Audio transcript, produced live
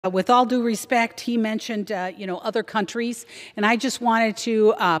With all due respect, he mentioned, other countries, and I just wanted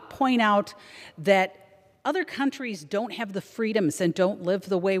to point out that other countries don't have the freedoms and don't live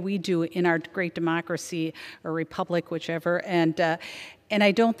the way we do in our great democracy or republic, whichever. And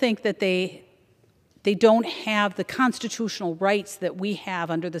I don't think that they don't have the constitutional rights that we have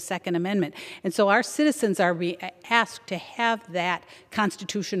under the Second Amendment. And so our citizens are asked to have that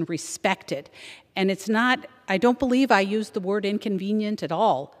Constitution respected. And it's not, I don't believe I used the word inconvenient at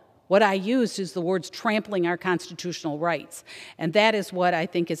all. What I used is the words trampling our constitutional rights. And that is what I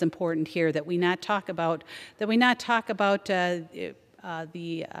think is important here, that we not talk about the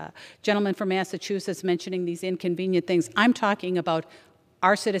gentleman from Massachusetts mentioning these inconvenient things. I'm talking about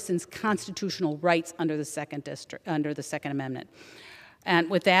our citizens' constitutional rights under the Second Amendment. And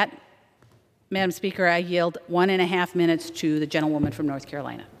with that, Madam Speaker, I yield 1.5 minutes to the gentlewoman from North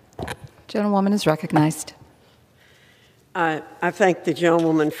Carolina. Gentlewoman is recognized. I thank the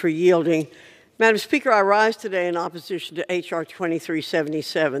gentlewoman for yielding. Madam Speaker, I rise today in opposition to H.R.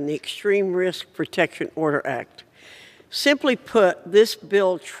 2377, the Extreme Risk Protection Order Act. Simply put, this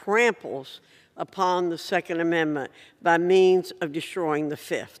bill tramples upon the Second Amendment by means of destroying the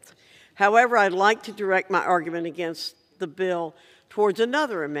Fifth. However, I'd like to direct my argument against the bill towards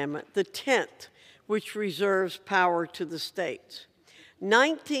another amendment, the 10th, which reserves power to the states.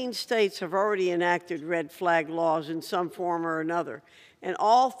 19 states have already enacted red flag laws in some form or another, and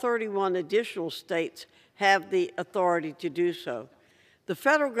all 31 additional states have the authority to do so. The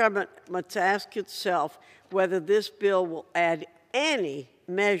federal government must ask itself whether this bill will add any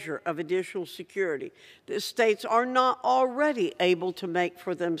measure of additional security that states are not already able to make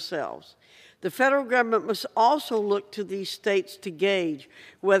for themselves. The federal government must also look to these states to gauge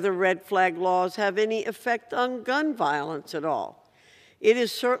whether red flag laws have any effect on gun violence at all. It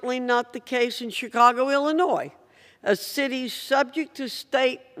is certainly not the case in Chicago, Illinois, a city subject to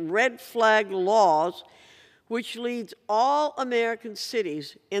state red flag laws, which leads all American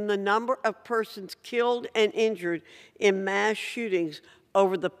cities in the number of persons killed and injured in mass shootings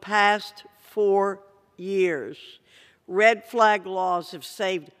over the past 4 years. Red flag laws have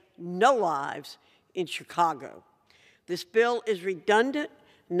saved no lives in Chicago. This bill is redundant,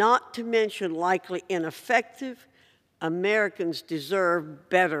 not to mention likely ineffective. Americans deserve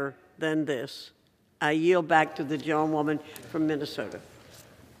better than this. I yield back to the gentlewoman from Minnesota.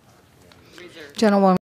 Gentlewoman.